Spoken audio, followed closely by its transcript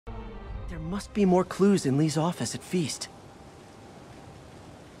There must be more clues in Lee's office at Feast.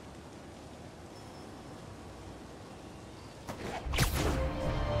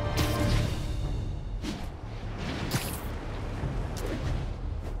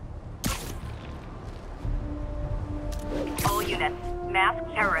 All units,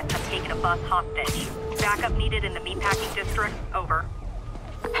 masked terrorists have taken a bus hostage. Backup needed in the meatpacking district. Over.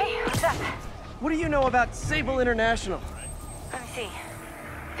 Hey, what's up? What do you know about Sable International? Let me see.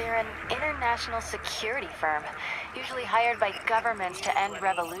 They're an international security firm, usually hired by governments to end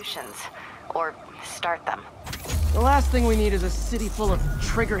revolutions. Or start them. The last thing we need is a city full of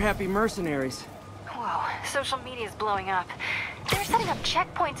trigger-happy mercenaries. Whoa, social media's blowing up. They're setting up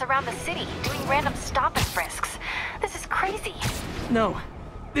checkpoints around the city, doing random stop and frisks. This is crazy. No,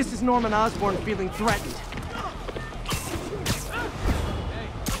 this is Norman Osborn feeling threatened.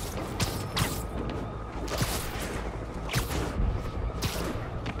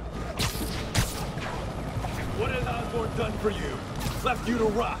 What has Osborn done for you? Left you to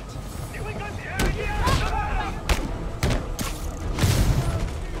rot.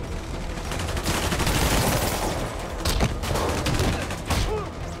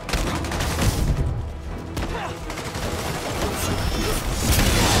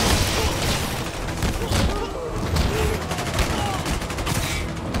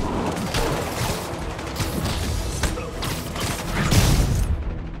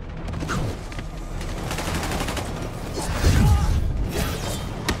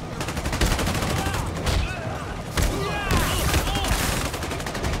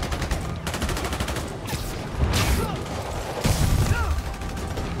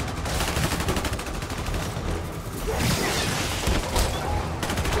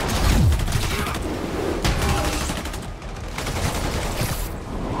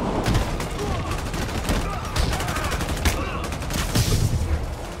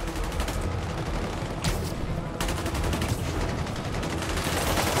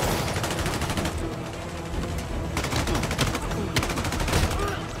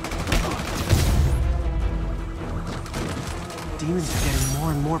 Demons are getting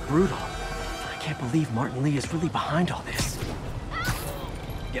more and more brutal. I can't believe Martin Lee is really behind all this.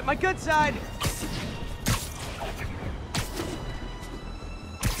 Get my good side!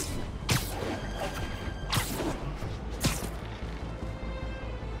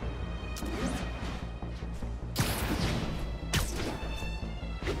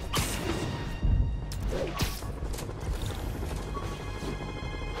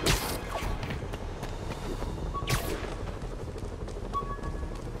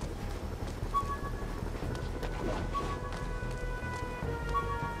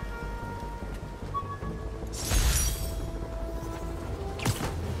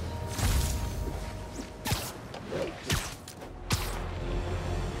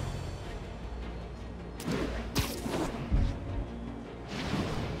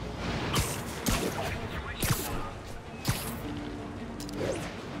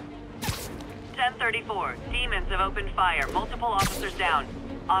 Demons have opened fire. Multiple officers down.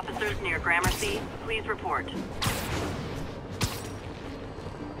 Officers near Gramercy, please report.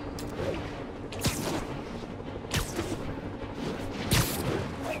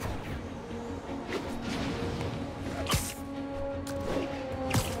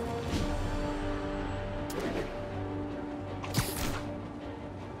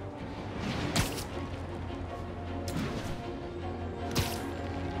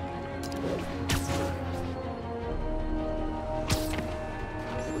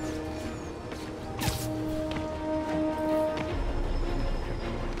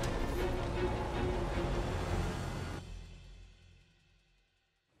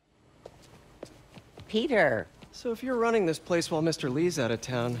 Peter. So if you're running this place while Mr. Lee's out of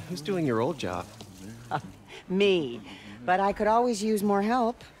town, who's doing your old job? Me. But I could always use more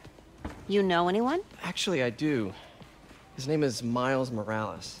help. You know anyone? Actually, I do. His name is Miles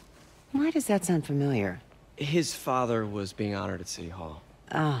Morales. Why does that sound familiar? His father was being honored at City Hall.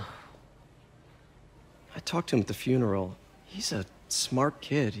 Oh. I talked to him at the funeral. He's a smart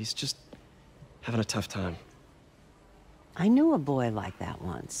kid. He's just having a tough time. I knew a boy like that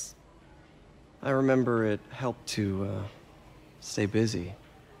once. I remember it helped to, stay busy.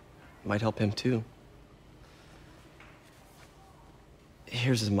 Might help him, too.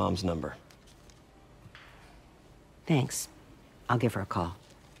 Here's his mom's number. Thanks. I'll give her a call.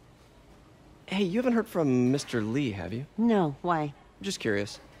 Hey, you haven't heard from Mr. Lee, have you? No, why? Just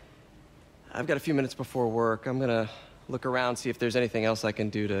curious. I've got a few minutes before work. I'm gonna look around, see if there's anything else I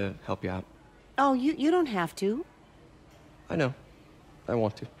can do to help you out. Oh, you don't have to. I know. I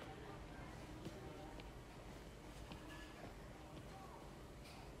want to.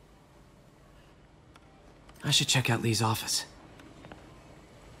 I should check out Lee's office.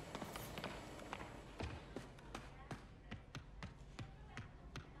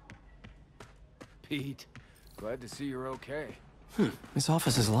 Pete, glad to see you're okay. His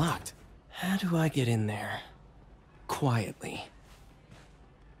office is locked. How do I get in there? Quietly.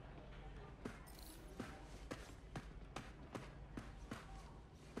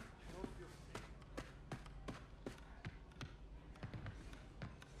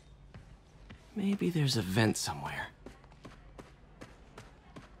 Maybe there's a vent somewhere.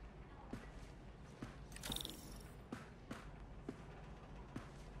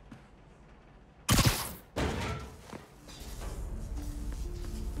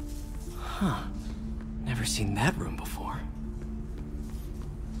 Huh. Never seen that room before.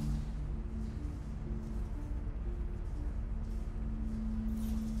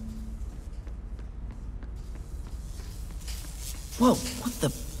 Whoa, what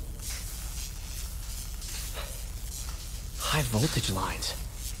the... High voltage lines.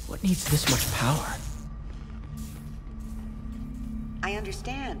 What needs this much power? I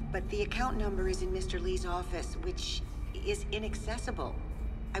understand, but the account number is in Mr. Lee's office, which is inaccessible.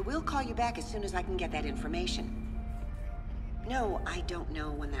 I will call you back as soon as I can get that information. No, I don't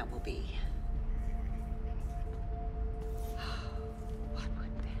know when that will be. What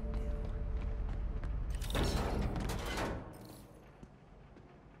would that do?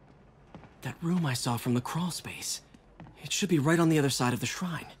 That room I saw from the crawl space. It should be right on the other side of the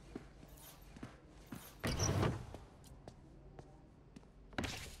shrine.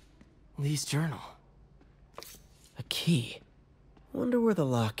 Lee's journal. A key. Wonder where the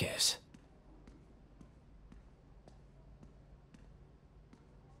lock is.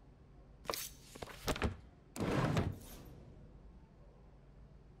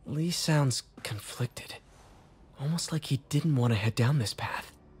 Lee sounds conflicted. Almost like he didn't want to head down this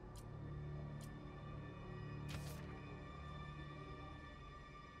path.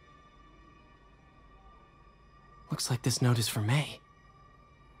 Looks like this note is for May.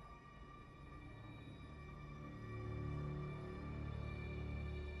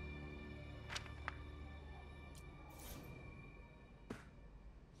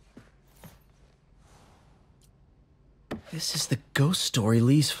 This is the ghost story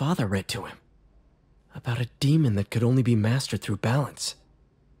Lee's father read to him. About a demon that could only be mastered through balance.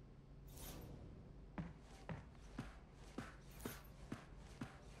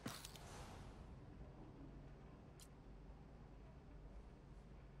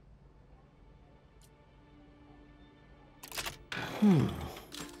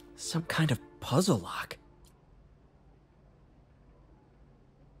 Some kind of puzzle lock.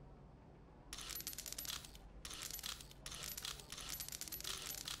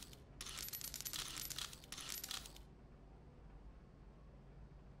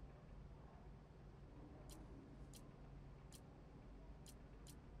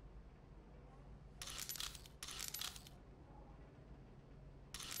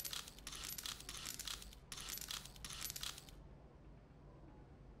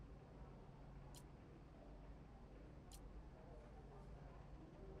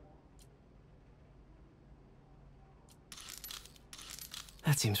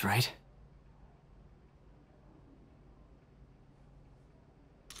 That seems right.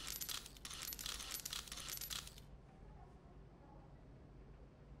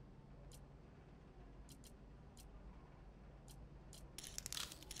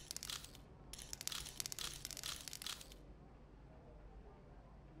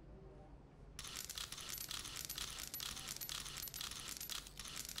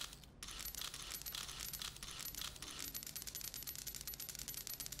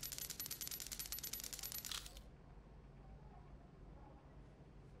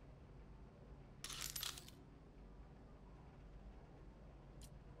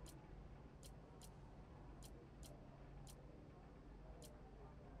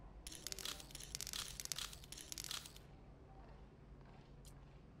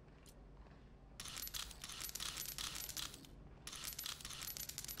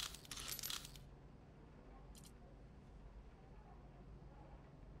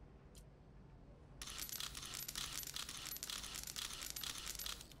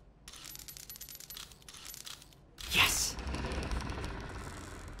 Yes!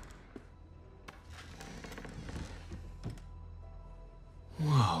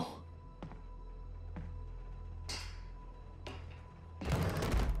 Whoa.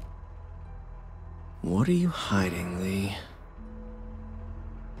 What are you hiding, Lee?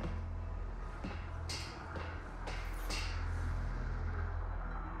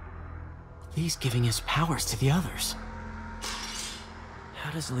 Lee's giving his powers to the others.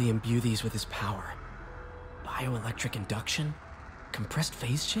 How does Lee imbue these with his power? Bioelectric induction? Compressed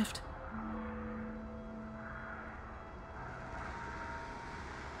phase shift?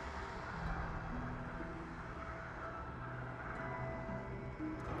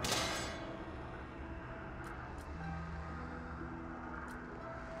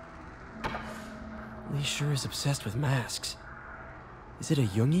 Lee sure is obsessed with masks. Is it a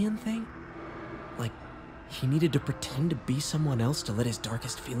Jungian thing? Like, he needed to pretend to be someone else to let his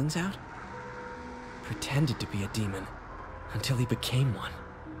darkest feelings out? Pretended to be a demon, until he became one.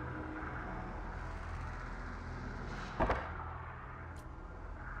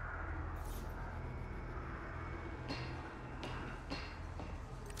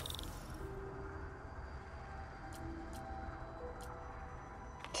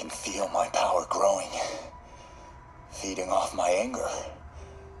 Can feel my power growing, feeding off my anger.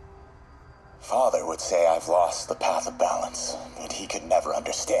 Father would say I've lost the path of balance, but he could never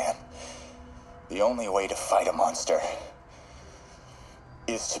understand. The only way to fight a monster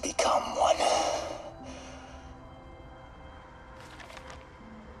is to become one.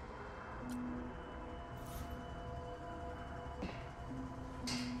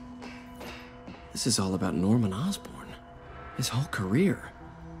 This is all about Norman Osborn. His whole career.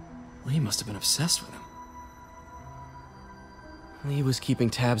 Lee must have been obsessed with him. Lee was keeping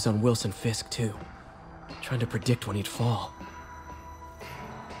tabs on Wilson Fisk, too. Trying to predict when he'd fall.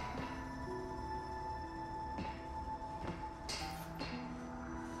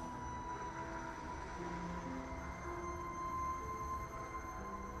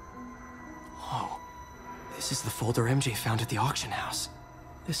 Whoa. This is the folder MJ found at the auction house.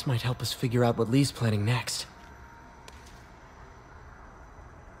 This might help us figure out what Lee's planning next.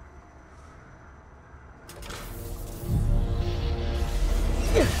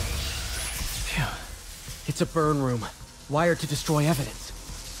 Phew. It's a burn room, wired to destroy evidence.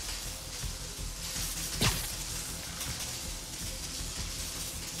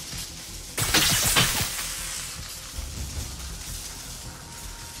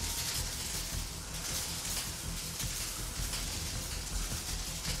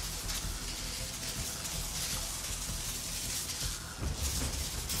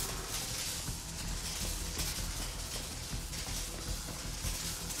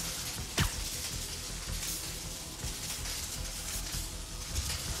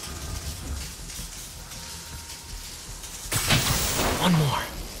 One more.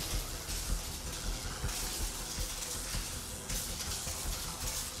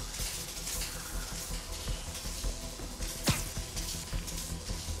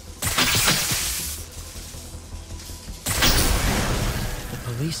 The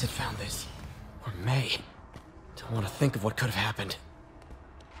police had found this. Or may. Don't want to think of what could have happened.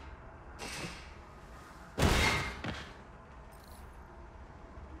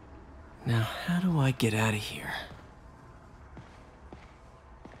 Now, how do I get out of here?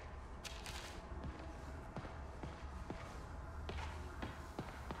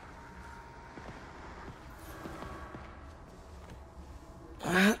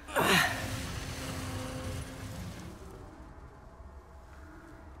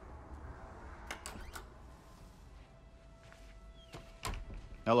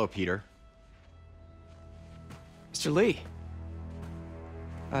 Hello, Peter. Mr. Lee.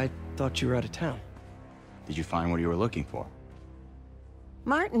 I thought you were out of town. Did you find what you were looking for?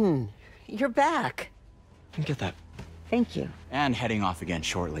 Martin, you're back. Can get that. Thank you. And heading off again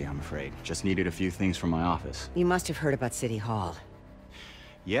shortly, I'm afraid. Just needed a few things from my office. You must have heard about City Hall.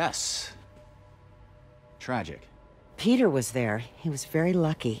 Yes. Tragic. Peter was there. He was very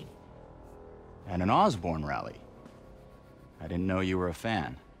lucky. And an Osborn rally. I didn't know you were a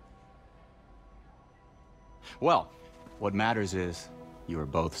fan. Well, what matters is you are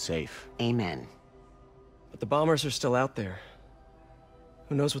both safe. Amen. But the bombers are still out there.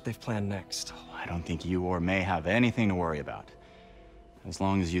 Who knows what they've planned next? I don't think you or May have anything to worry about. As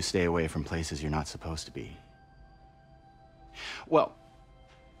long as you stay away from places you're not supposed to be. Well,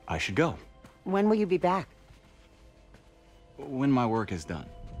 I should go. When will you be back? When my work is done.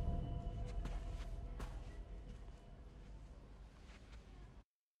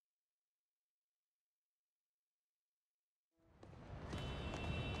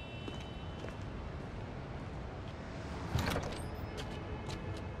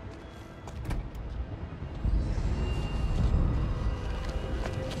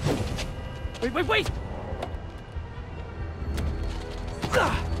 Wait!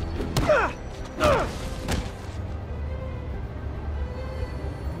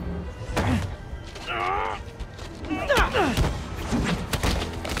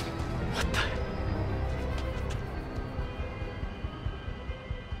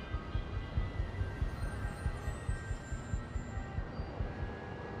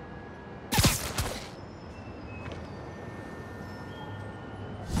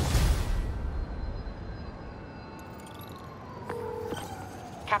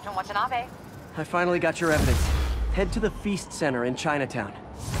 Captain Watanabe. I finally got your evidence. Head to the Feast Center in Chinatown.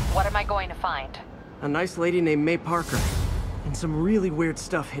 What am I going to find? A nice lady named May Parker. And some really weird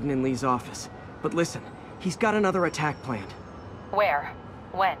stuff hidden in Lee's office. But listen, he's got another attack planned. Where?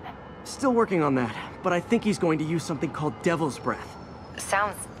 When? Still working on that, but I think he's going to use something called Devil's Breath.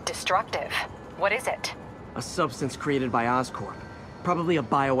 Sounds destructive. What is it? A substance created by Oscorp. Probably a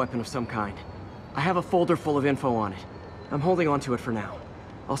bioweapon of some kind. I have a folder full of info on it. I'm holding on to it for now.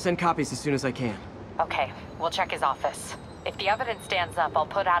 I'll send copies as soon as I can. Okay, we'll check his office. If the evidence stands up, I'll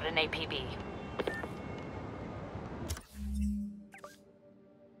put out an APB.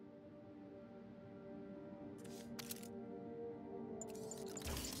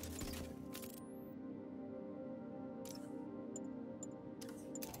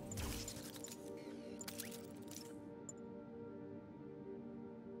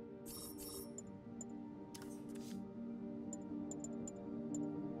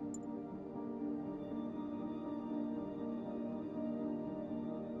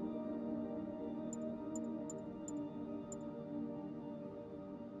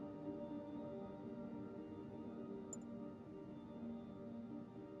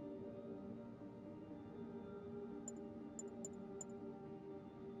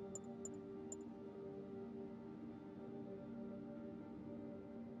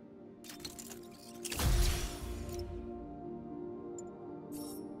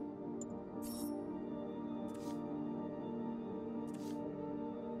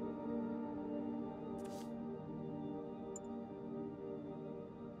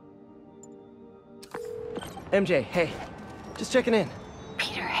 MJ, hey. Just checking in.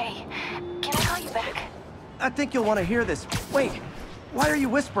 Peter, hey. Can I call you back? I think you'll want to hear this. Wait, why are you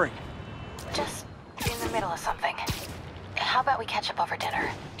whispering? Just in the middle of something. How about we catch up over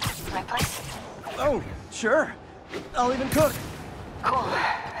dinner? My place? Oh, sure. I'll even cook. Cool.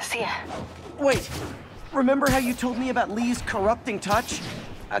 See ya. Wait, remember how you told me about Lee's corrupting touch?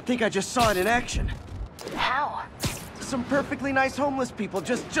 I think I just saw it in action. How? Some perfectly nice homeless people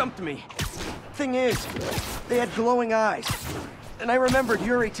just jumped me. Thing is, they had glowing eyes. And I remembered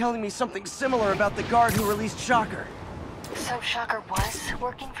Yuri telling me something similar about the guard who released Shocker. So Shocker was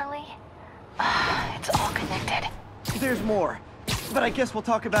working for Lee? It's all connected. There's more, but I guess we'll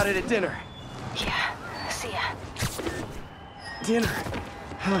talk about it at dinner. Yeah, see ya. Dinner?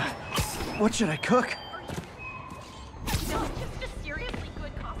 Huh. What should I cook? No, just a seriously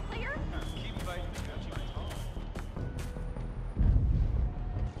good cosplayer?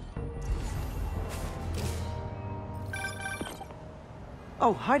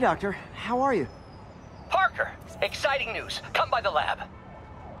 Oh, hi, Doctor. How are you? Parker, exciting news. Come by the lab.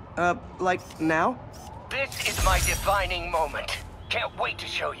 Like now? This is my defining moment. Can't wait to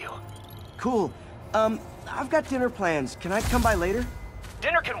show you. Cool. I've got dinner plans. Can I come by later?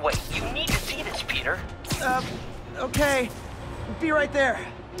 Dinner can wait. You need to see this, Peter. Okay. Be right there.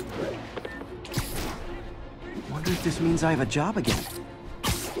 Wonder if this means I have a job again.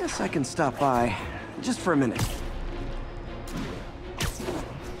 Guess I can stop by. Just for a minute.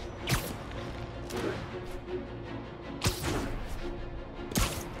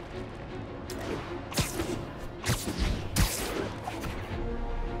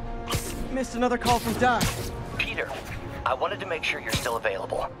 Missed another call from Doc. Peter, I wanted to make sure you're still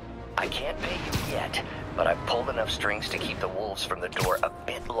available. I can't pay you yet, but I've pulled enough strings to keep the wolves from the door a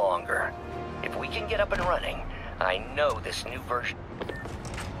bit longer. If we can get up and running, I know this new version...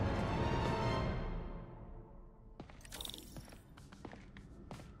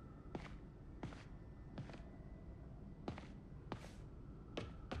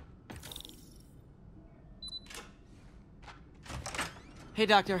 Hey,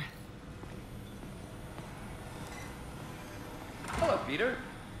 Doctor. Hello, Peter.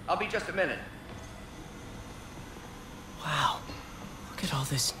 I'll be just a minute. Wow, look at all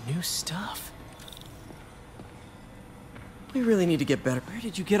this new stuff. We really need to get better. Where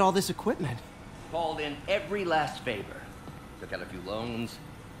did you get all this equipment? Called in every last favor. Took out a few loans.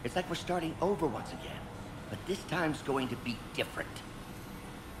 It's like we're starting over once again. But this time's going to be different.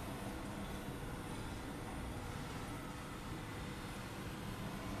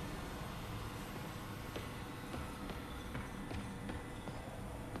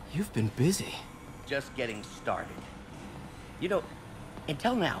 You've been busy. Just getting started. You know,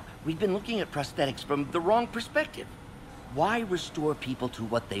 until now, we've been looking at prosthetics from the wrong perspective. Why restore people to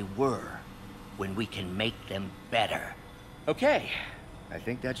what they were when we can make them better? Okay, I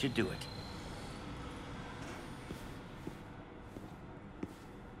think that should do it.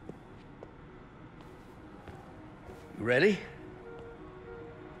 You ready?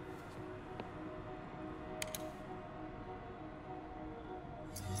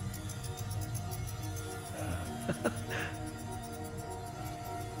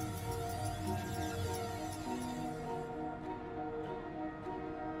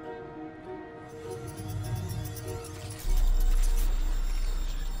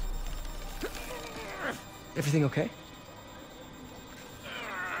 Everything okay?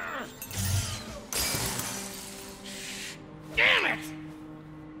 Damn it!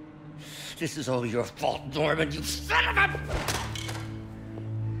 This is all your fault, Norman, you son of a...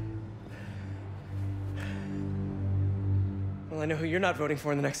 Well, I know who you're not voting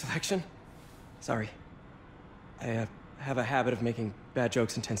for in the next election. Sorry. I have a habit of making bad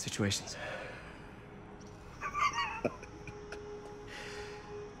jokes in tense situations.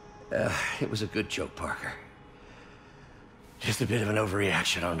 It was a good joke, Parker. Just a bit of an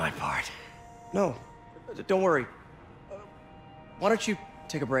overreaction on my part. No, don't worry. Why don't you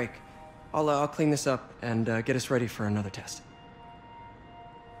take a break? I'll clean this up and get us ready for another test.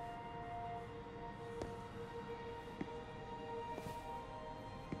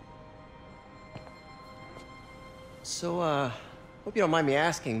 So, hope you don't mind me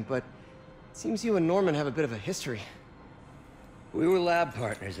asking, but it seems you and Norman have a bit of a history. We were lab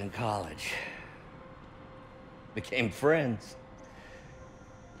partners in college. Became friends.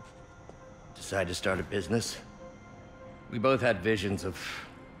 Decided to start a business. We both had visions of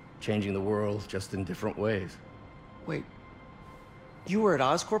changing the world, just in different ways. Wait, you were at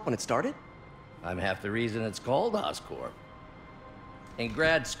Oscorp when it started? I'm half the reason it's called Oscorp. In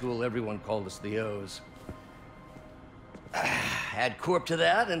grad school, everyone called us the O's. Add Corp to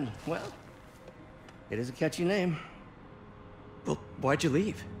that, and, well, it is a catchy name. Well, why'd you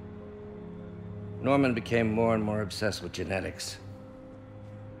leave? Norman became more and more obsessed with genetics.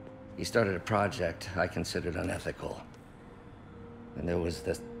 He started a project I considered unethical. And there was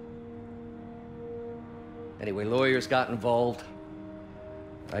this... Anyway, lawyers got involved.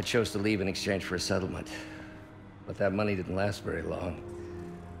 I chose to leave in exchange for a settlement. But that money didn't last very long.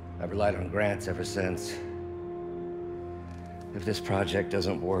 I've relied on grants ever since. If this project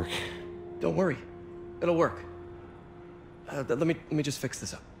doesn't work... Don't worry. It'll work. Let me just fix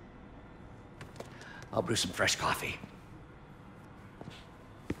this up. I'll brew some fresh coffee.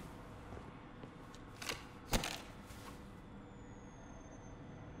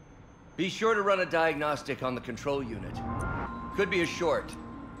 Be sure to run a diagnostic on the control unit. Could be a short.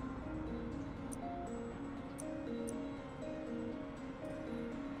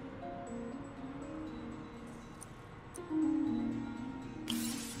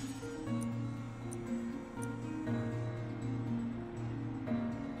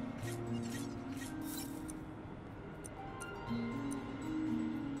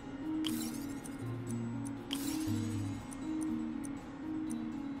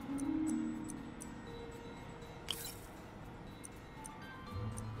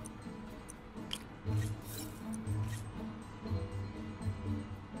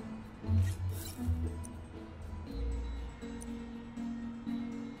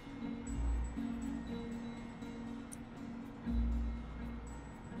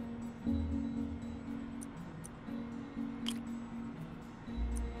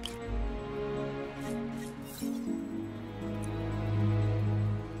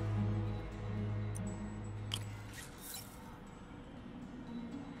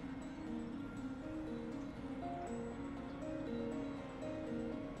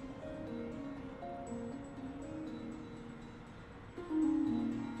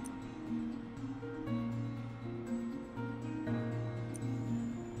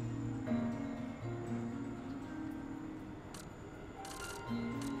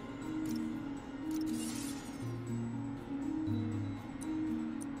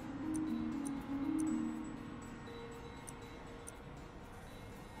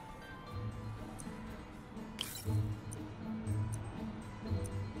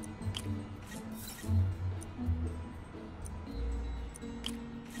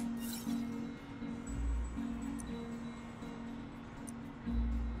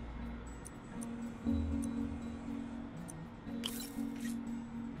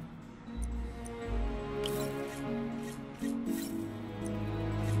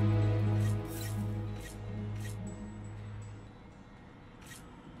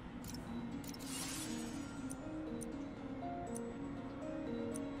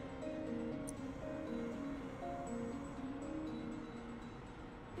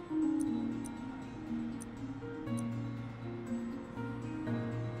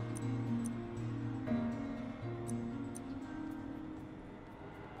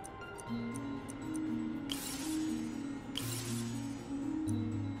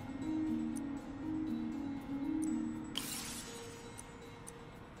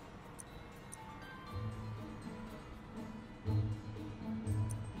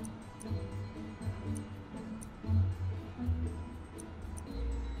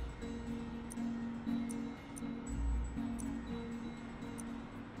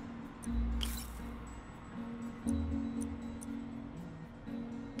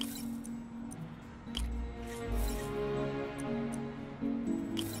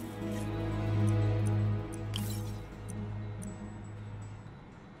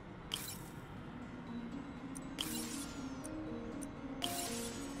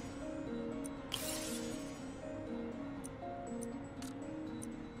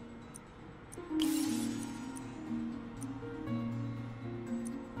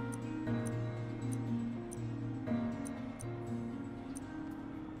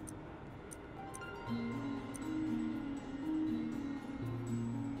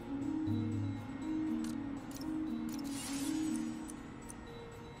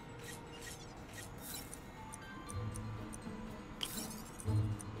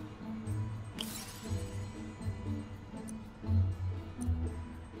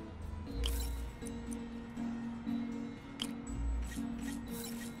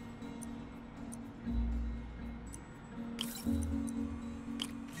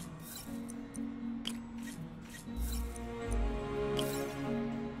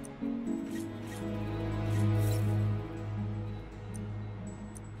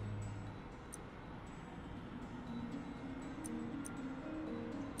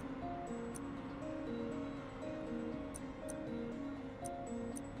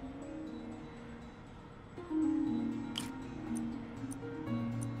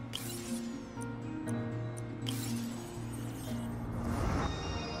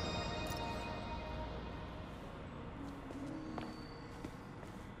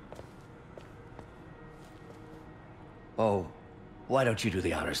 Oh, why don't you do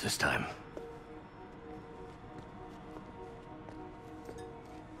the honors this time?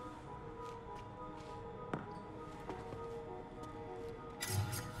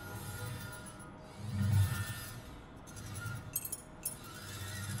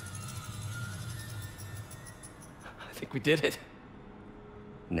 I think we did it.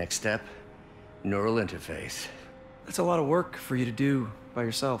 Next step, neural interface. That's a lot of work for you to do by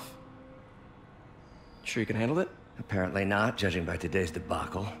yourself. Sure you can handle it? Apparently not, judging by today's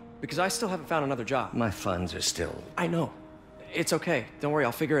debacle. Because I still haven't found another job. My funds are still... I know. It's okay. Don't worry,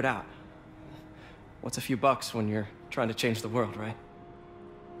 I'll figure it out. What's a few bucks when you're trying to change the world, right?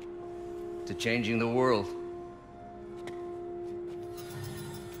 To changing the world.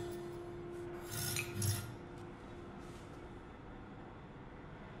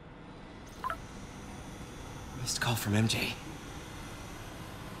 Missed call from MJ.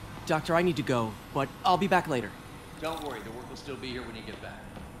 Doctor, I need to go, but I'll be back later. Don't worry, the work will still be here when you get back.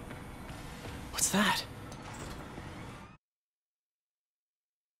 What's that?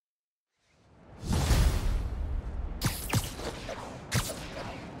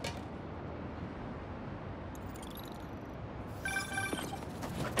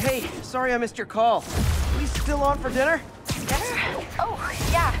 Hey, sorry I missed your call. We still on for dinner? Dinner? Oh,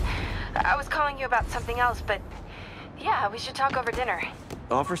 yeah. I was calling you about something else, but yeah, we should talk over dinner.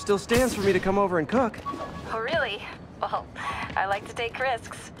 Offer still stands for me to come over and cook. Oh, really? Well, I like to take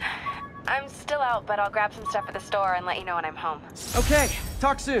risks. I'm still out, but I'll grab some stuff at the store and let you know when I'm home. Okay,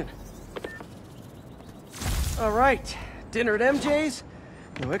 talk soon. All right, dinner at MJ's.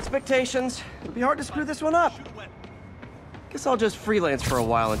 No expectations. It'll be hard to screw this one up. Guess I'll just freelance for a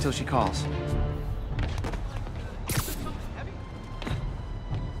while until she calls.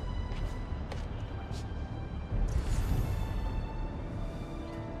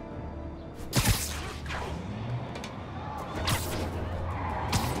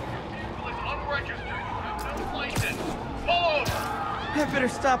 I better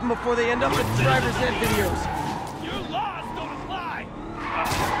stop them before they end up with driver's ed videos. Your laws don't apply!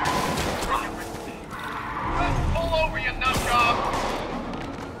 Pull over, you nut job!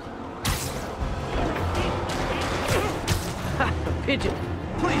 Ha! A pigeon.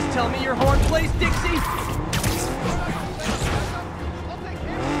 Please tell me your horn plays, Dixie!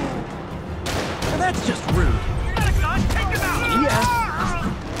 Well, that's just rude. You got a gun? Take him out! Yeah.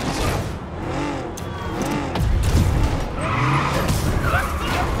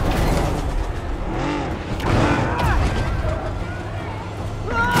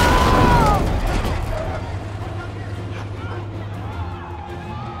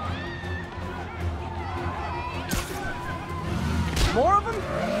 More of them?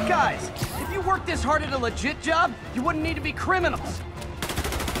 Guys, if you worked this hard at a legit job, you wouldn't need to be criminals.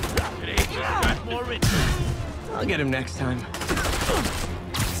 It ain't just got more rich. I'll get him next time.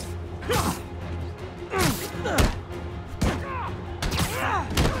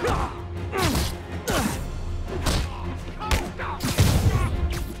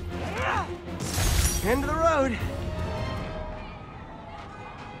 End of the road.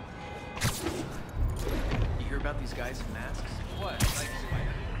 You hear about these guys in masks? What? Like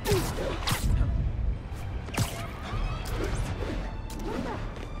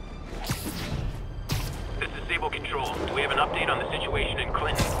This is Sable Control. Do we have an update on the situation in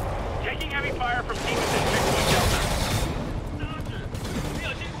Clinton? Taking heavy fire from Demon District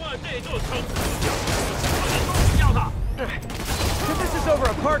Delta. If this is over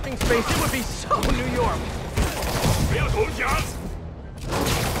a parking space, it would be so New York. 不要投降！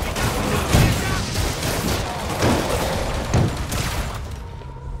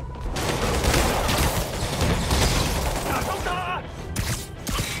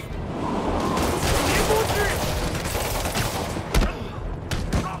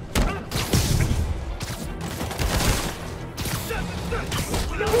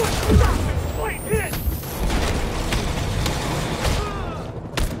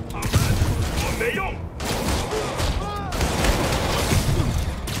 没用。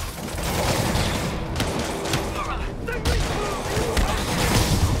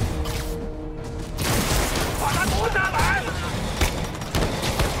把他夺下来！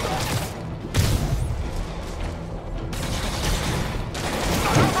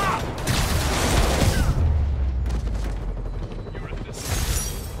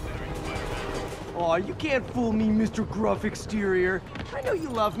 Aw, you can't fool me, Mr. Gruff Exterior. I know you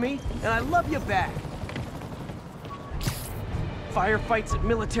love me, and I love you back. Firefights at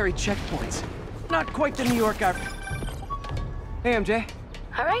military checkpoints. Not quite the New York I've... Hey, MJ.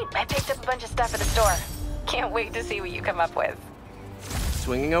 All right, I picked up a bunch of stuff at the store. Can't wait to see what you come up with.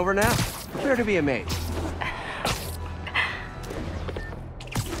 Swinging over now. Prepare to be amazed.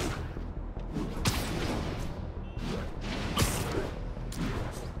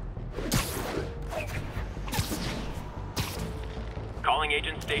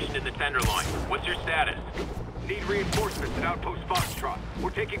 incoming agent stationed in the Tenderloin. What's your status? Need reinforcements at Outpost Foxtrot.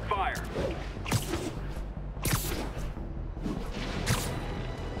 We're taking fire.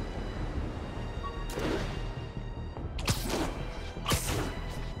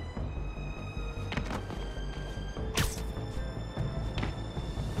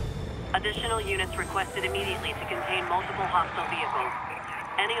 Additional units requested immediately to contain multiple hostile vehicles.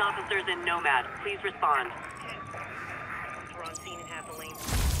 Any officers in Nomad, please respond. We're on scene in half a lane.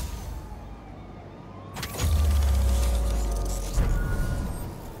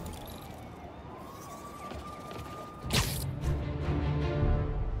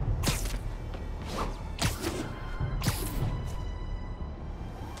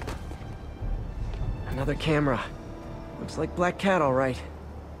 Another camera. Looks like Black Cat, all right.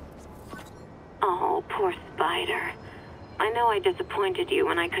 Oh, poor Spider. I know I disappointed you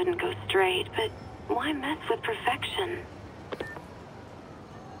when I couldn't go straight, but why mess with perfection?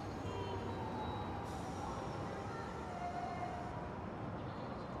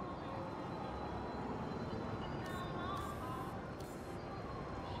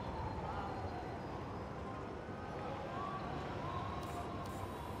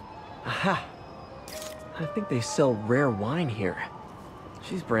 Aha! I think they sell rare wine here.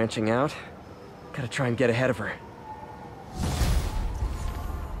 She's branching out. Gotta try and get ahead of her.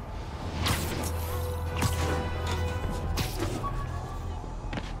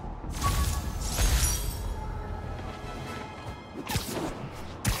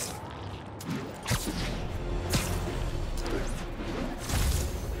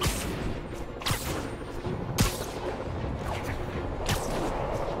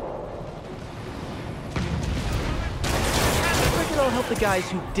 I'll help the guys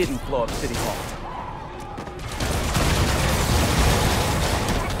who didn't blow up City Hall.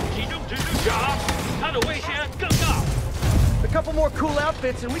 A couple more cool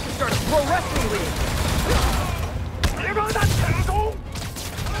outfits and we can start a pro wrestling league.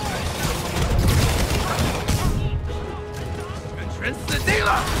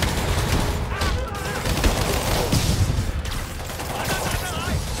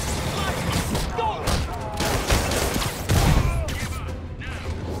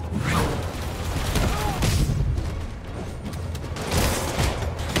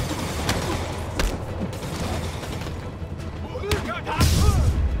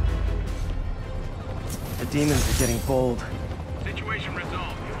 Demons are getting bold. Situation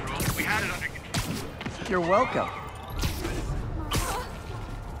resolved, Neutral. We had it under control. You're welcome.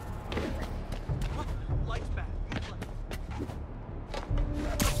 Lights back.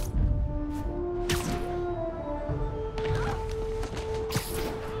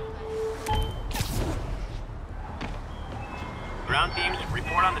 Ground teams,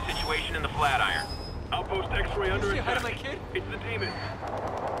 report on the situation in the Flatiron. Outpost X-ray under attack. Ahead of my kid? It's the demon.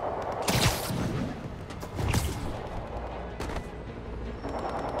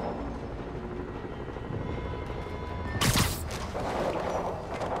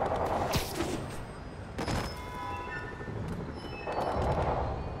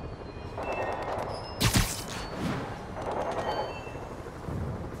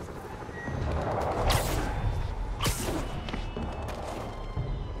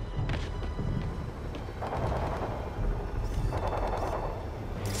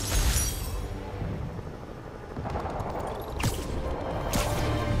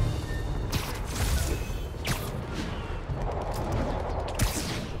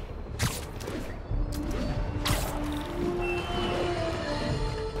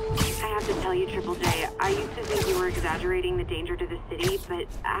 Triple J, I used to think you were exaggerating the danger to the city, but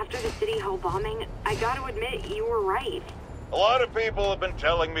after the City Hall bombing, I gotta admit, you were right. A lot of people have been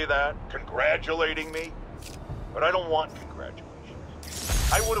telling me that, congratulating me, but I don't want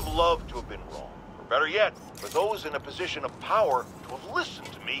congratulations. I would have loved to have been wrong, or better yet, for those in a position of power to have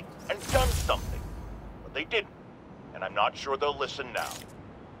listened to me and done something. But they didn't, and I'm not sure they'll listen now.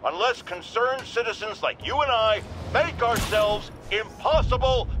 Unless concerned citizens like you and I make ourselves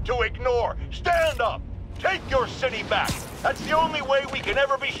impossible to ignore. Stand up! Take your city back! That's the only way we can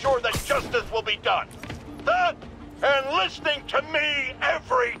ever be sure that justice will be done. That, and listening to me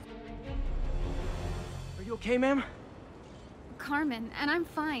every... Are you okay, ma'am? Carmen, and I'm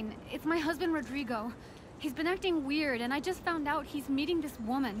fine. It's my husband, Rodrigo. He's been acting weird, and I just found out he's meeting this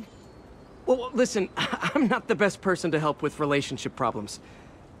woman. Well, listen, I'm not the best person to help with relationship problems.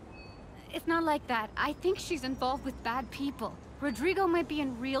 It's not like that. I think she's involved with bad people. Rodrigo might be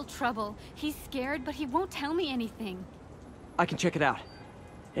in real trouble. He's scared, but he won't tell me anything. I can check it out.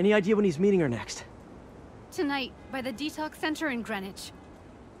 Any idea when he's meeting her next? Tonight, by the detox center in Greenwich.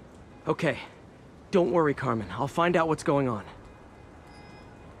 Okay. Don't worry, Carmen. I'll find out what's going on.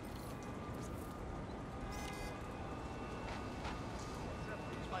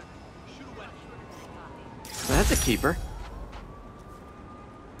 That's a keeper.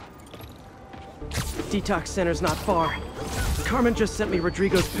 Detox center's not far. Carmen just sent me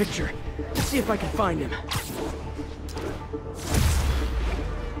Rodrigo's picture. Let's see if I can find him.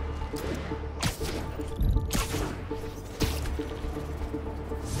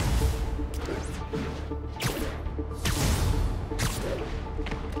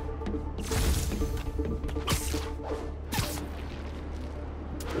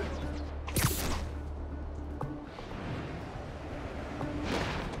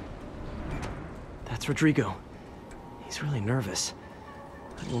 That's Rodrigo. He's really nervous.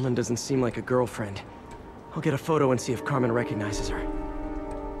 That woman doesn't seem like a girlfriend. I'll get a photo and see if Carmen recognizes her.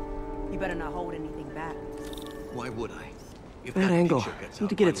 You better not hold anything back. Why would I? If That angle. picture gets Need out,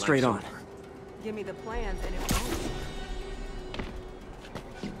 to get my it straight on. life's over. Give me the plans and it won't.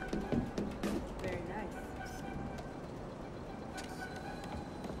 Very nice.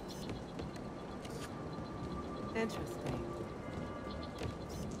 Interesting.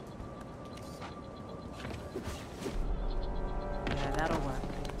 Yeah, that'll work.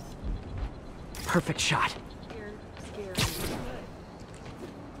 Perfect shot.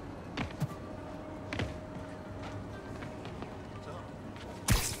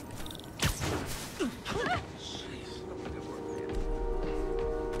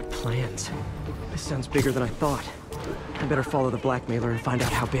 Plans. This sounds bigger than I thought. I better follow the blackmailer and find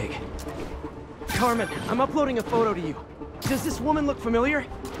out how big. Carmen, I'm uploading a photo to you. Does this woman look familiar?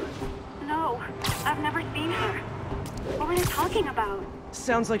 No, I've never seen her. What were they talking about?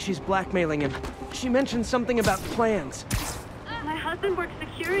 Sounds like she's blackmailing him. She mentioned something about plans. My husband works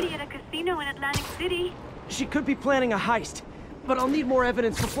security at a casino in Atlantic City. She could be planning a heist, but I'll need more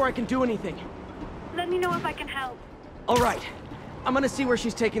evidence before I can do anything. Let me know if I can help. All right. I'm gonna see where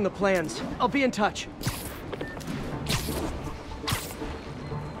she's taking the plans. I'll be in touch.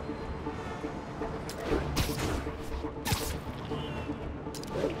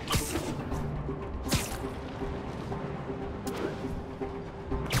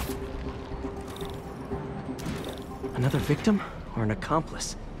 Another victim or an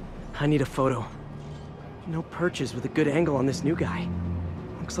accomplice? I need a photo. No perches with a good angle on this new guy.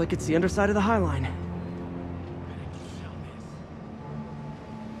 Looks like it's the underside of the High Line.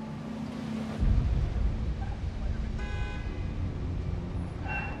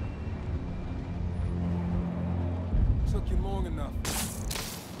 Took you long enough.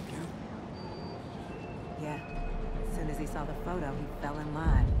 Yeah. As soon as he saw the photo, he fell in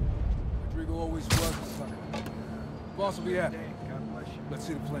line. Rodrigo always was a sucker. Boss will be happy. Let's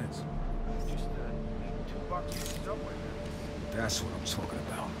see the plans. Just $2 for the subway. That's what I'm talking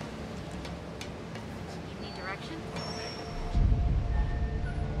about. You need direction?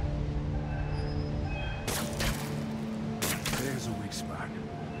 There's a weak spot.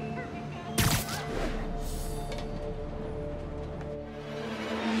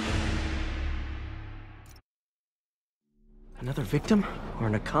 Another victim or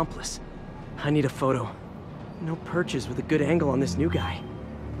an accomplice? I need a photo. No perches with a good angle on this new guy.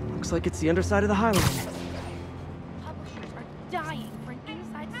 Looks like it's the underside of the High Line. Publishers are dying for an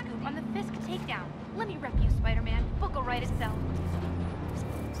inside scoop on the Fisk takedown. Let me rep you, Spider-Man. Book will write itself.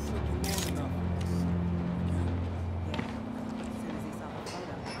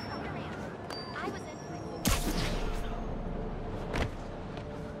 I was in.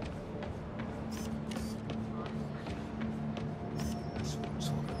 That's what I'm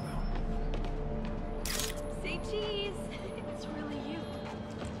talking about. Say cheese. It's really you.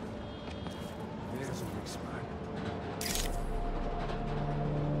 There's a weak spot.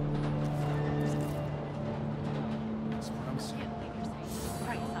 That's what I'm saying.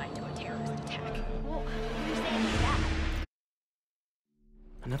 Right side to a terrorist attack. Well, what are you saying like that?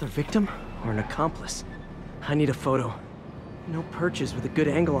 Another victim or an accomplice? I need a photo. No perches with a good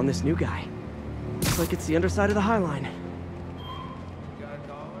angle on this new guy. Looks like it's the underside of the High Line.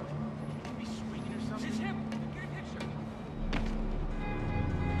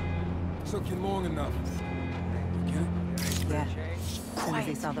 Took you long enough. You get it? Yeah. As soon as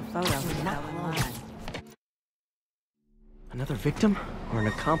he saw the photo, he fell in line. Another victim or an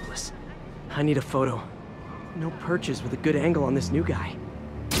accomplice? I need a photo. No perches with a good angle on this new guy.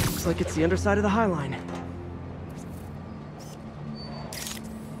 Looks like it's the underside of the High Line.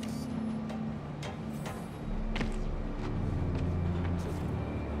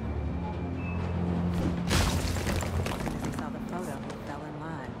 He saw the photo, he fell in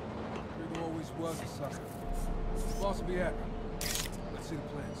line. Rodrigo always was a sucker. Boss will be happy. Let's see the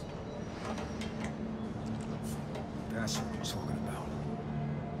plans. That's what I'm talking about.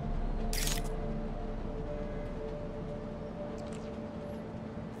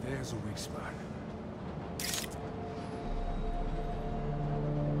 There's a weak spot.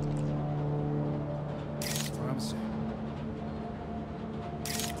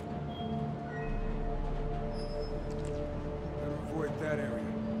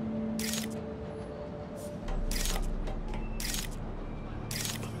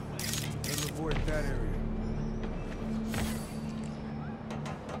 that area.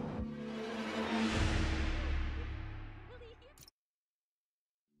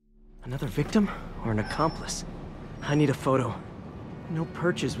 Another victim or an accomplice? I need a photo. No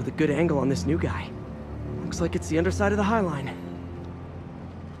perches with a good angle on this new guy. Looks like it's the underside of the High Line.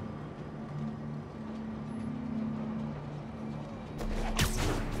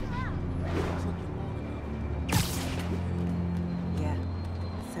 Yeah.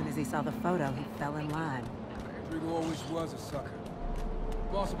 As soon as he saw the photo, he fell in line. Rodrigo always was a sucker.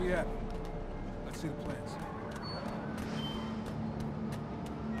 Boss will be happy. Let's see the plans.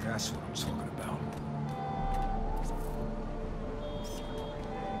 That's what I'm talking about.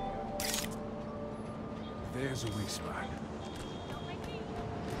 There's a weak spot.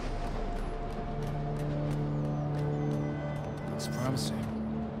 Looks promising.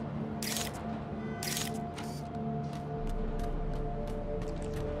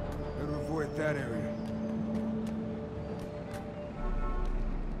 Better avoid that area.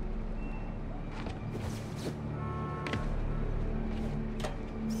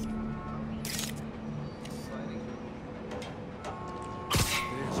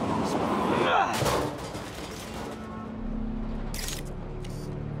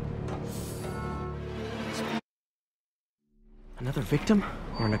 Another victim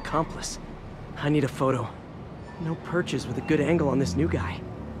or an accomplice? I need a photo. No perches with a good angle on this new guy.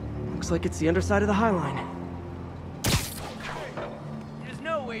 Looks like it's the underside of the High Line. There's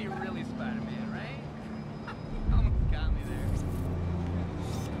no way you're really Spider-Man, right? Almost got me there.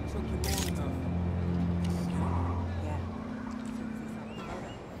 Took you long enough. Yeah. As soon as he saw the photo,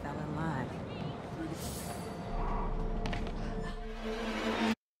 he fell in line.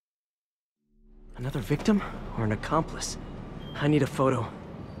 Another victim or an accomplice? I need a photo.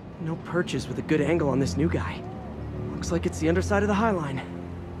 No perches with a good angle on this new guy. Looks like it's the underside of the High Line.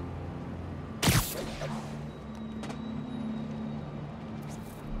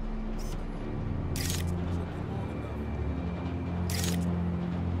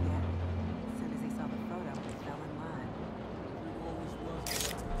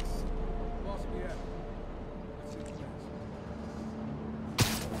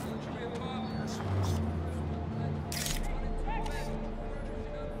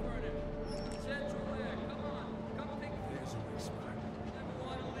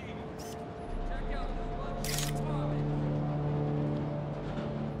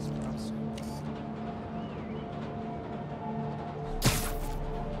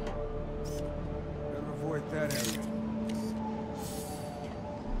 That area.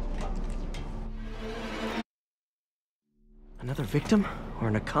 Another victim or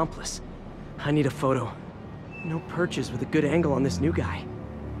an accomplice? I need a photo. No perches with a good angle on this new guy.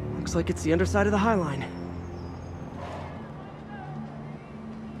 Looks like it's the underside of the High Line.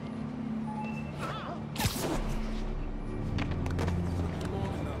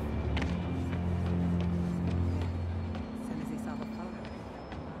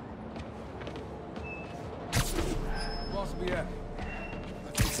 Boss will be happy.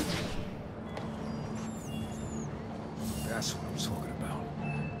 That's what I'm talking about.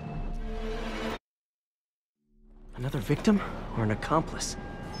 Another victim or an accomplice?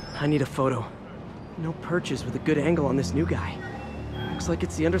 I need a photo. No perches with a good angle on this new guy. Looks like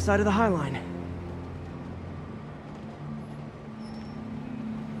it's the underside of the High Line.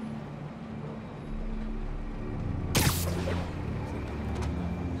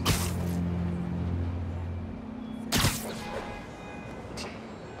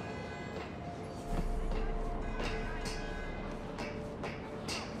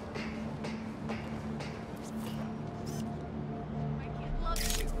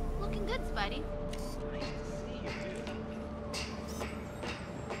 Looking good, Spidey.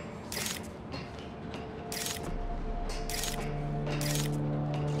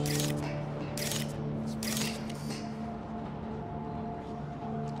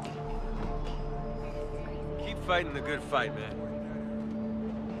 Keep fighting the good fight, man.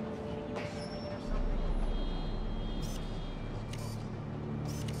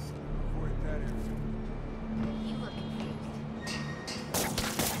 You look confused.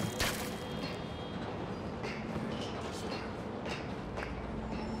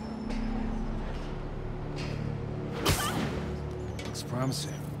 Looks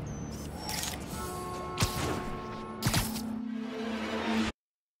promising.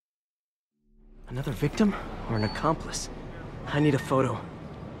 Another victim or an accomplice? I need a photo.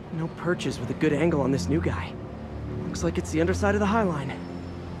 No perches with a good angle on this new guy. Looks like it's the underside of the High Line.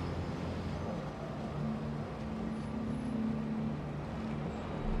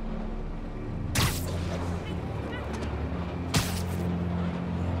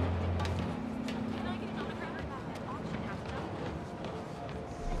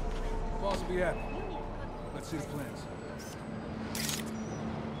 be happy. Let's see the plans.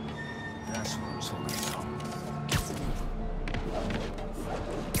 That's what I'm talking about.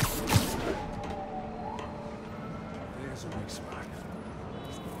 There's a weak spot.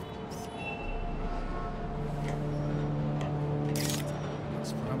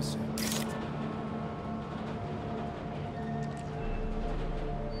 Looks promising.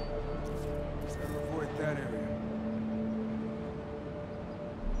 Gotta avoid that area.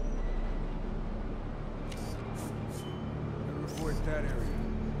 Gotta avoid that area.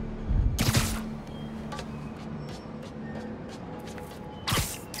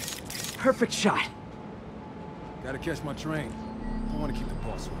 Perfect shot. Gotta catch my train. I want to keep the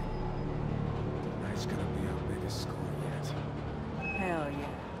boss away. Tonight's gonna be our biggest score yet. Hell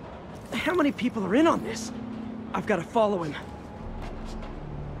yeah. How many people are in on this? I've got to follow him.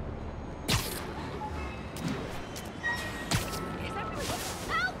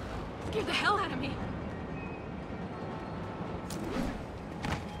 Help! Scared the hell out of me.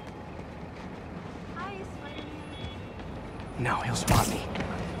 Hi, Spider-Man. No, he'll spot me.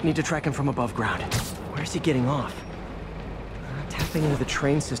 Need to track him from above ground. Where's he getting off? Tapping into the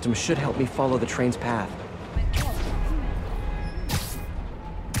train system should help me follow the train's path.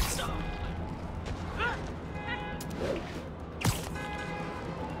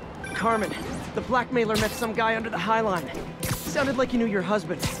 Carmen, the blackmailer met some guy under the High Line. Sounded like he knew your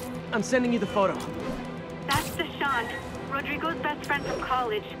husband. I'm sending you the photo. That's Deshaun, Rodrigo's best friend from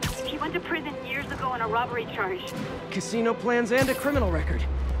college. He went to prison years ago on a robbery charge. Casino plans and a criminal record.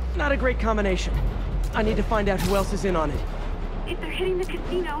 Not a great combination. I need to find out who else is in on it. If they're hitting the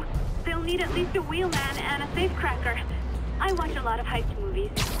casino, they'll need at least a wheelman and a safecracker. I watch a lot of heist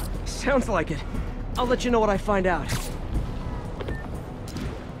movies. Sounds like it. I'll let you know what I find out.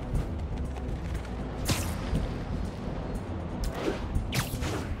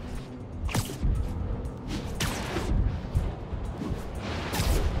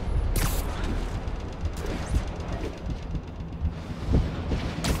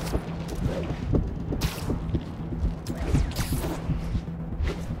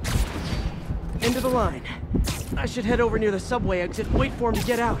 Into the line. I should head over near the subway exit, wait for him to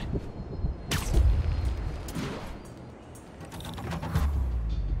get out.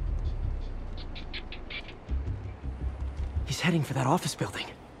 He's heading for that office building.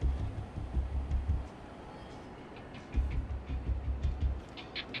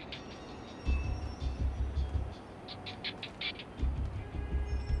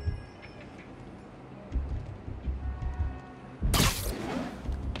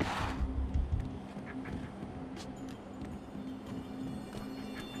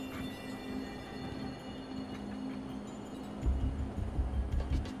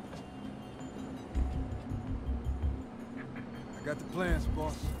 I got the plans,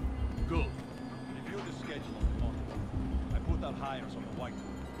 boss. Good. Review the schedule on the monitor. I put out hires on the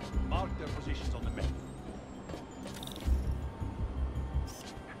whiteboard. Mark their positions on the map.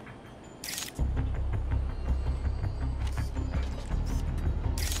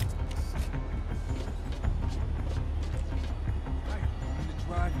 The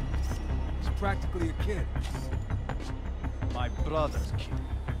driver. He's practically a kid. My brother's kid.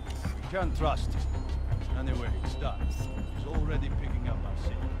 Can't trust him. Anyway, it's done. He's already picking up our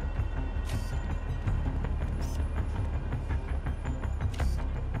signal.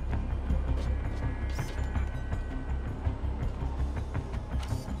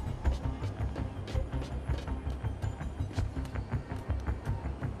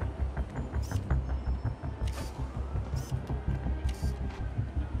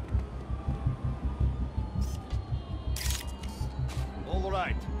 All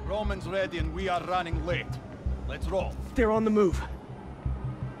right, Roman's ready and we are running late. Let's roll. They're on the move.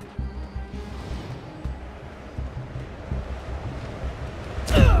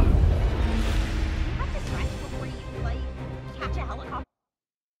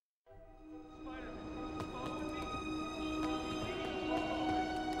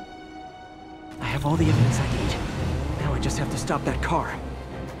 I have all the evidence I need. Now I just have to stop that car.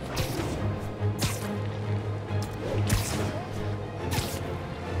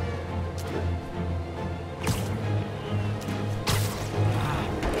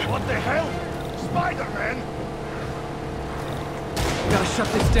 What the hell? Spider-Man! Gotta shut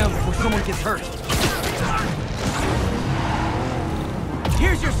this down before someone gets hurt.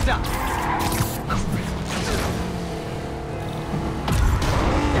 Here's your stuff.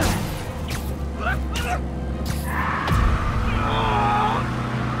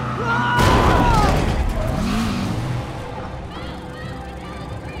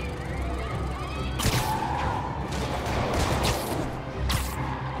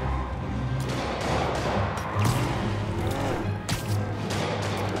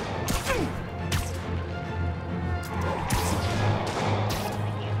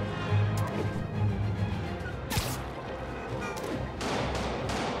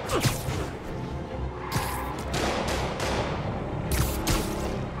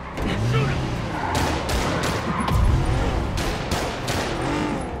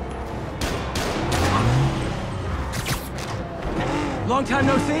 Long time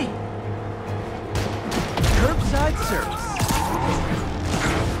no see. Curbside service.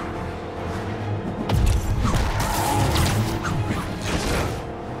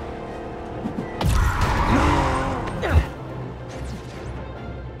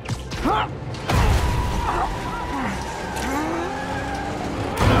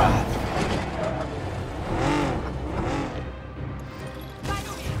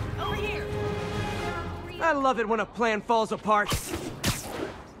 I love it when a plan falls apart.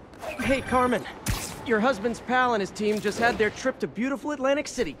 Hey, Carmen. Your husband's pal and his team just had their trip to beautiful Atlantic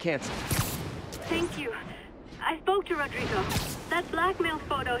City canceled. Thank you. I spoke to Rodrigo. That blackmail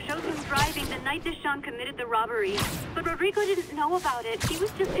photo shows him driving the night Deshawn committed the robbery. But Rodrigo didn't know about it. He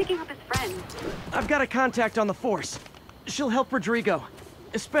was just picking up his friend. I've got a contact on the force. She'll help Rodrigo.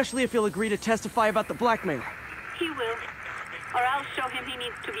 Especially if he'll agree to testify about the blackmail. He will. Or I'll show him he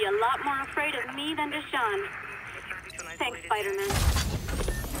needs to be a lot more afraid of me than Deshawn. Thanks, Spider-Man.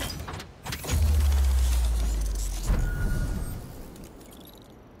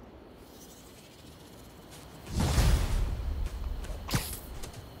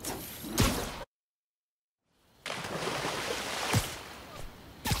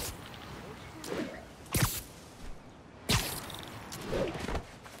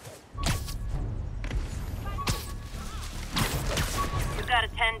 Got a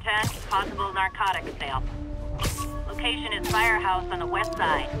 1010, possible narcotics sale. Location is Firehouse on the west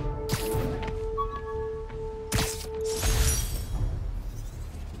side.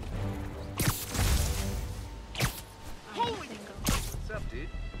 What's up, dude?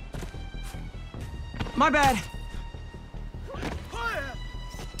 My bad.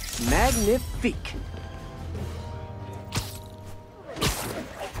 Magnifique.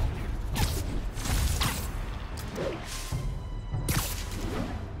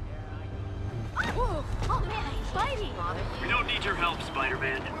 We don't need your help,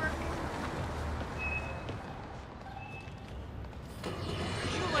 Spider-Man.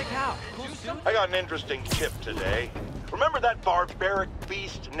 I got an interesting tip today. Remember that barbaric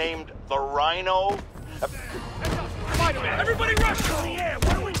beast named the Rhino? Spider-Man, everybody rush to the air!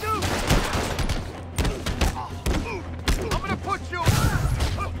 What do we do? I'm gonna put you...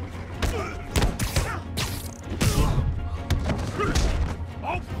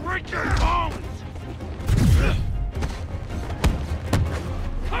 I'll break your bones!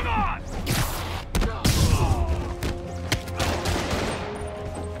 Come on!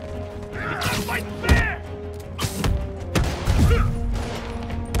 It's not like fair!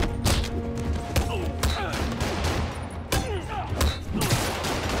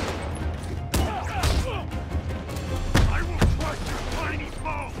 I will crush your tiny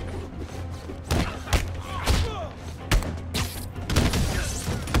bones!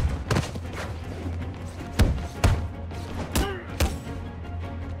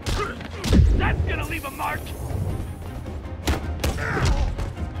 That's gonna leave a mark!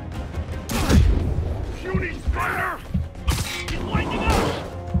 Puny spider! He's winding up!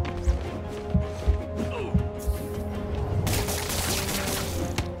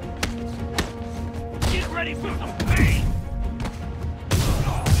 Get ready for some pain!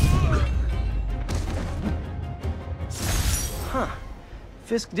 Huh.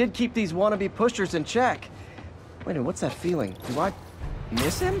 Fisk did keep these wannabe pushers in check. Wait a minute, what's that feeling? Do I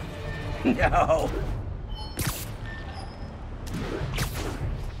miss him? No.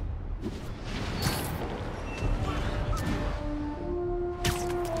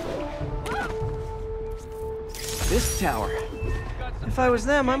 This tower. If I was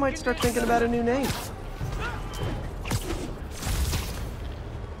them, I might start thinking about a new name.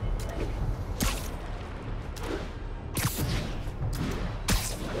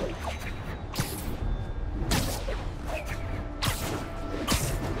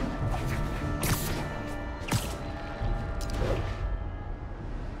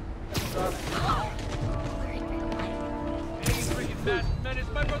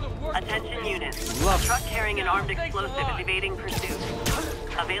 Attention units. A truck carrying an armed explosive is evading pursuit.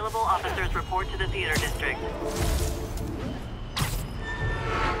 Available officers report to the theater district.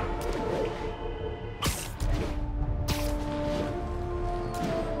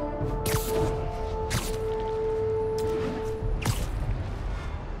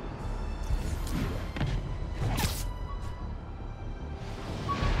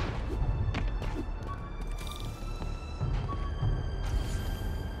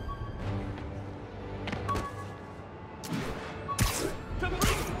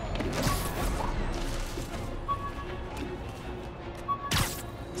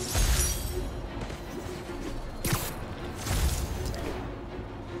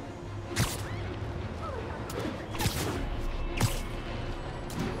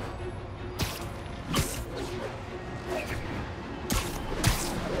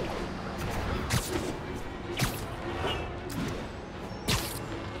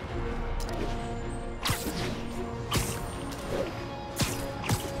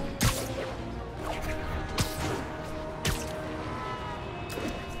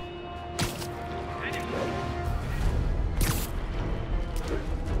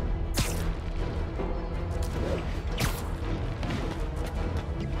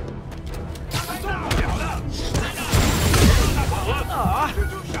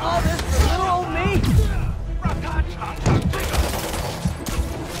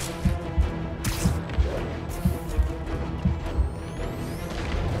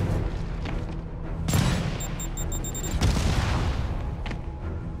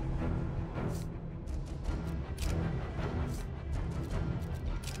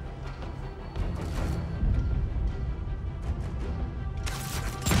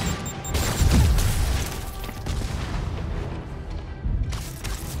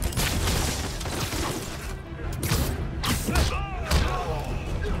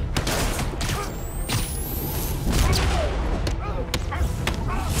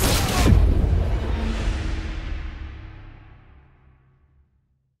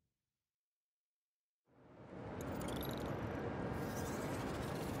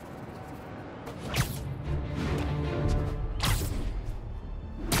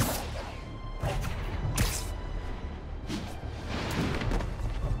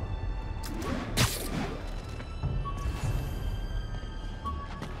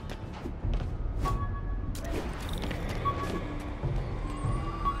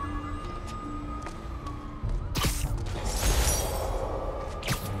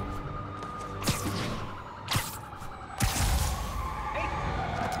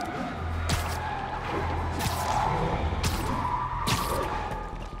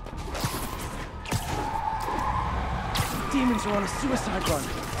 Demons are on a suicide run.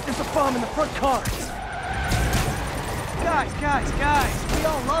 There's a bomb in the front car. Guys! We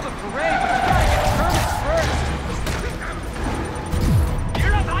all love a parade, but you gotta get permits first.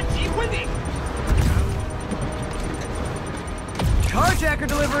 Carjacker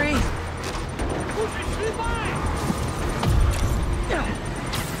delivery!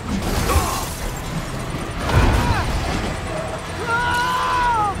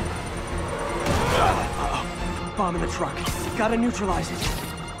 Bomb in the truck. Gotta neutralize it.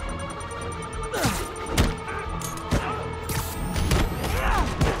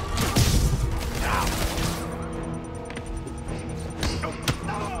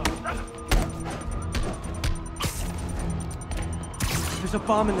 There's a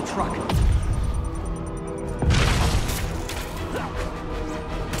bomb in the truck.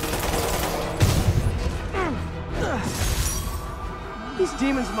 These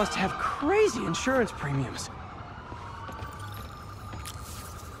demons must have crazy insurance premiums.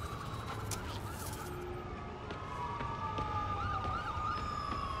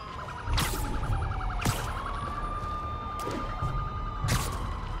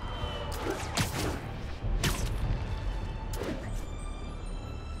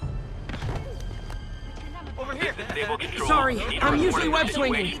 Sorry, I'm usually web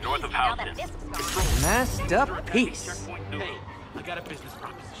swinging. North of Houston. Master piece. Hey, I got a business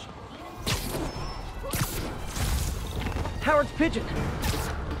proposition. Howard's pigeon.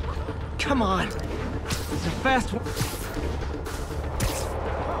 Come on. It's a fast one.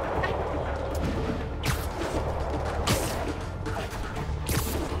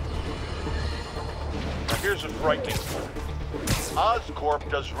 Now here's a frightening point. Oscorp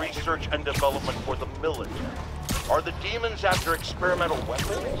does research and development for the military. Are the demons after experimental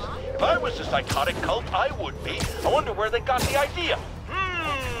weapons? If I was a psychotic cult, I would be. I wonder where they got the idea.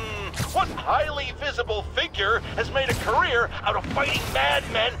 What highly visible figure has made a career out of fighting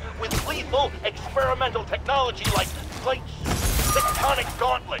madmen with lethal experimental technology like plates, tectonic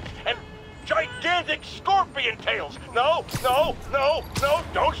gauntlets, and gigantic scorpion tails? No,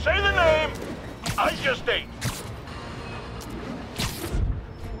 don't say the name! I just ate.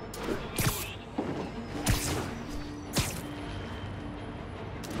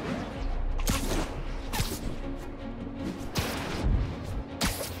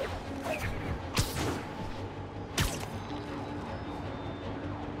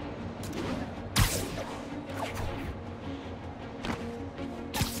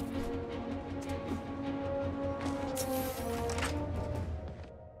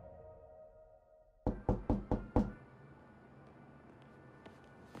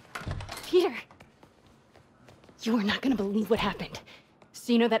 Peter! You are not gonna believe what happened.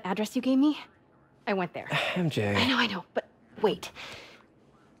 So you know that address you gave me? I went there. MJ. I know, but wait.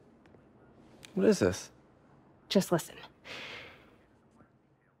 What is this? Just listen.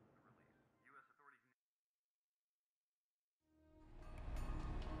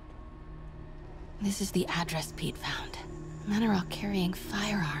 This is the address Pete found. Men are all carrying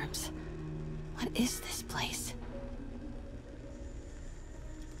firearms. What is this place?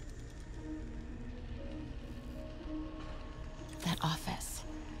 That office.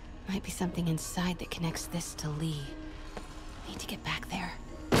 Might be something inside that connects this to Lee. Need to get back there.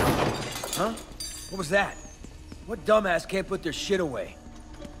 Huh? What was that? What dumbass can't put their shit away?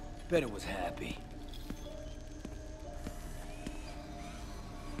 Bet it was Happy.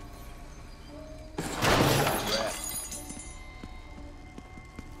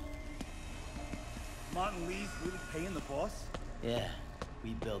 Martin Lee's really paying the boss? Yeah,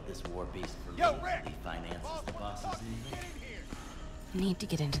 we build this war beast for Yo, Lee. Rick! He finances the boss's in. Need to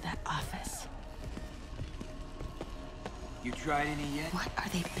get into that office. You tried any yet? What are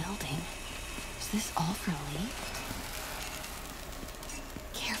they building? Is this all for Lee?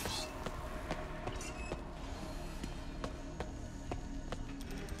 Careful.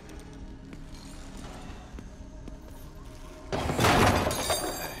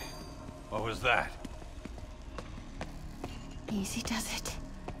 What was that? Easy does it.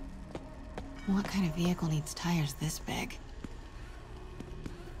 What kind of vehicle needs tires this big?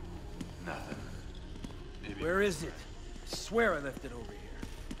 Nothing. Where is it? I swear I left it over here.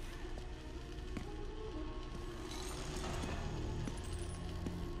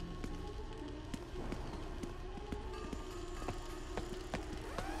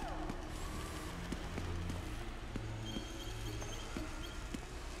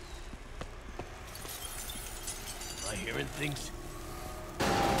 Am I hearing things?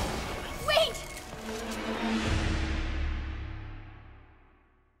 Wait!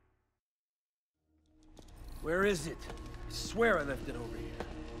 Where is it? I swear I left it over here.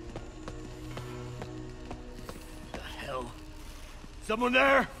 The hell? Someone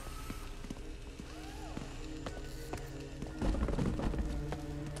there?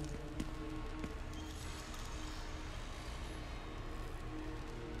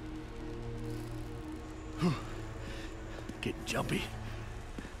 Getting jumpy.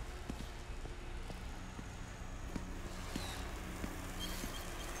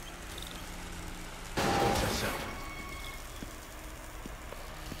 What's that sound?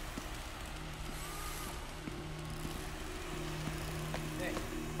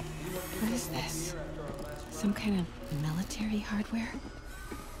 What is this? Some kind of military hardware?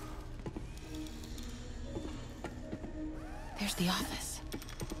 There's the office.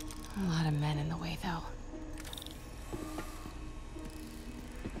 A lot of men in the way, though.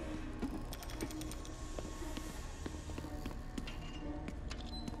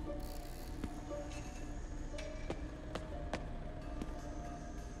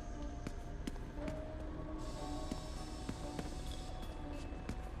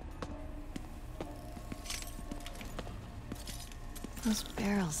 Those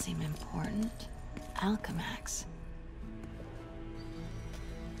barrels seem important. Alchemax.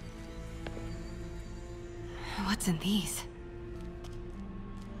 What's in these?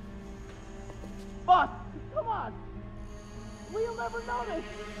 Boss, come on! We'll never notice!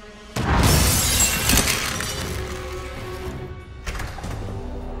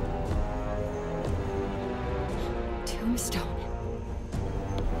 Tombstone.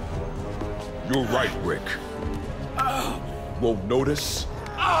 You're right, Rick. Won't notice?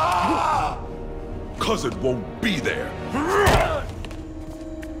 Cause it won't be there.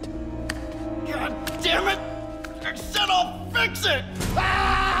 God damn it! I said I'll fix it!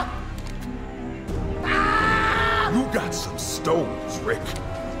 You got some stones, Rick.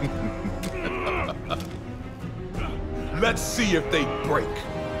 Let's see if they break.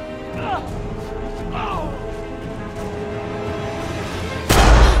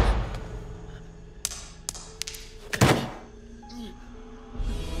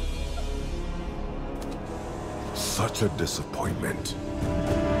 Such a disappointment.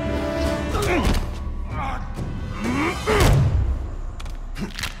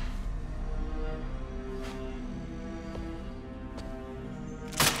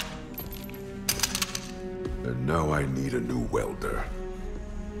 And now I need a new welder.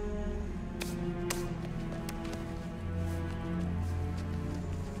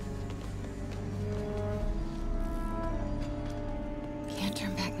 Can't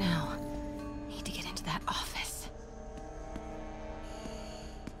turn back now. Need to get into that office.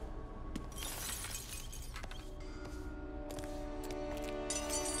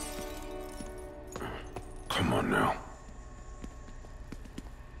 Come on now.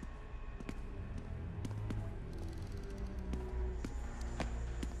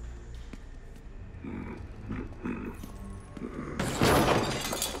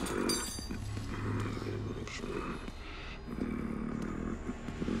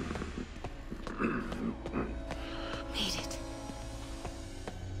 Made it.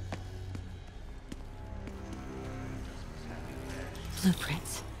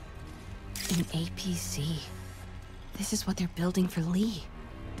 Blueprints. An APC. This is what they're building for Lee.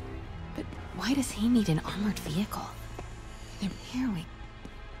 But why does he need an armored vehicle? And here we...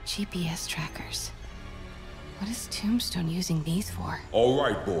 GPS trackers. What is Tombstone using these for? All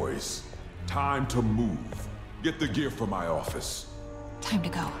right, boys. Time to move. Get the gear from my office. Time to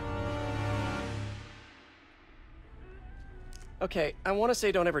go. Okay, I want to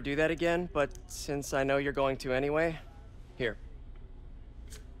say don't ever do that again, but since I know you're going to anyway, here.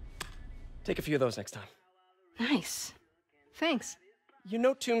 Take a few of those next time. Nice. Thanks. You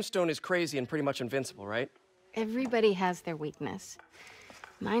know Tombstone is crazy and pretty much invincible, right? Everybody has their weakness.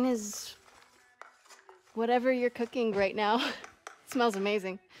 Mine is... whatever you're cooking right now. Smells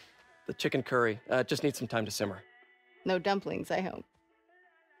amazing. The chicken curry. Just needs some time to simmer. No dumplings, I hope.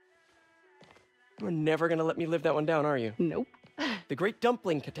 You're never gonna let me live that one down, are you? Nope. The Great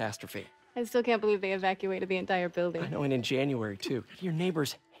Dumpling Catastrophe. I still can't believe they evacuated the entire building. I know, and in January, too. Your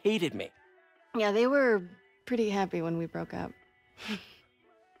neighbors hated me. Yeah, they were pretty happy when we broke up.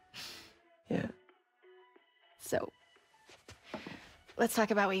 Yeah. So, let's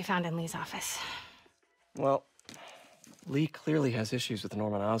talk about what you found in Lee's office. Well, Lee clearly has issues with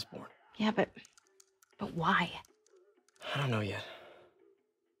Norman Osborn. Yeah, but why? I don't know yet.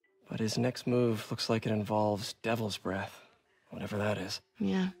 But his next move looks like it involves Devil's Breath, whatever that is.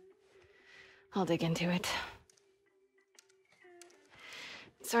 Yeah. I'll dig into it.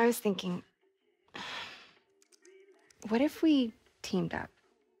 So I was thinking, what if we teamed up?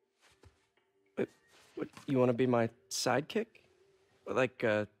 What, you want to be my sidekick? Like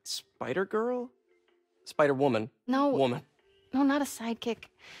a Spider-Girl? Spider-Woman? No. Woman. No, not a sidekick.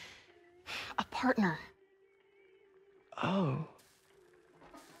 A partner. Oh.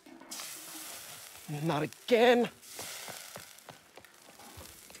 Not again.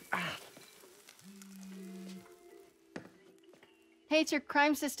 Hey, it's your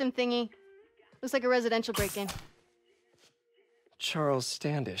crime system thingy. Looks like a residential break-in. Charles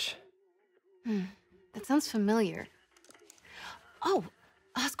Standish. That sounds familiar. Oh,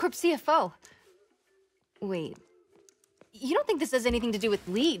 Oscorp CFO. Wait. You don't think this has anything to do with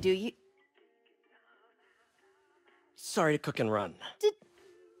Lee, do you? Sorry to cook and run. Did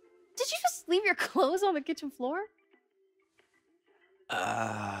you just leave your clothes on the kitchen floor?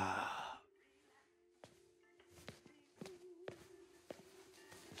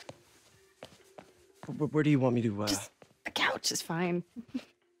 Where do you want me to, Just the couch is fine.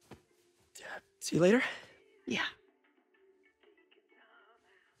 See you later? Yeah.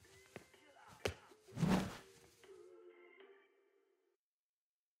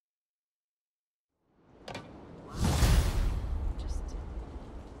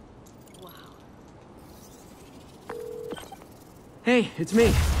 Hey, it's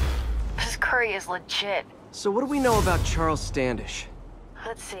me. This curry is legit. So what do we know about Charles Standish?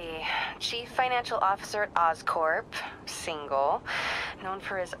 Let's see. Chief Financial Officer at Oscorp. Single. Known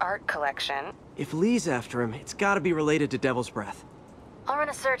for his art collection. If Lee's after him, it's gotta be related to Devil's Breath. I'll run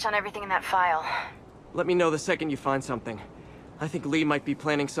a search on everything in that file. Let me know the second you find something. I think Lee might be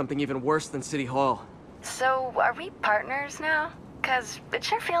planning something even worse than City Hall. So, are we partners now? 'Cause it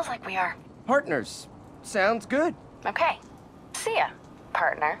sure feels like we are. Partners. Sounds good. Okay. See ya,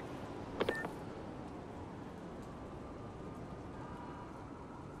 partner.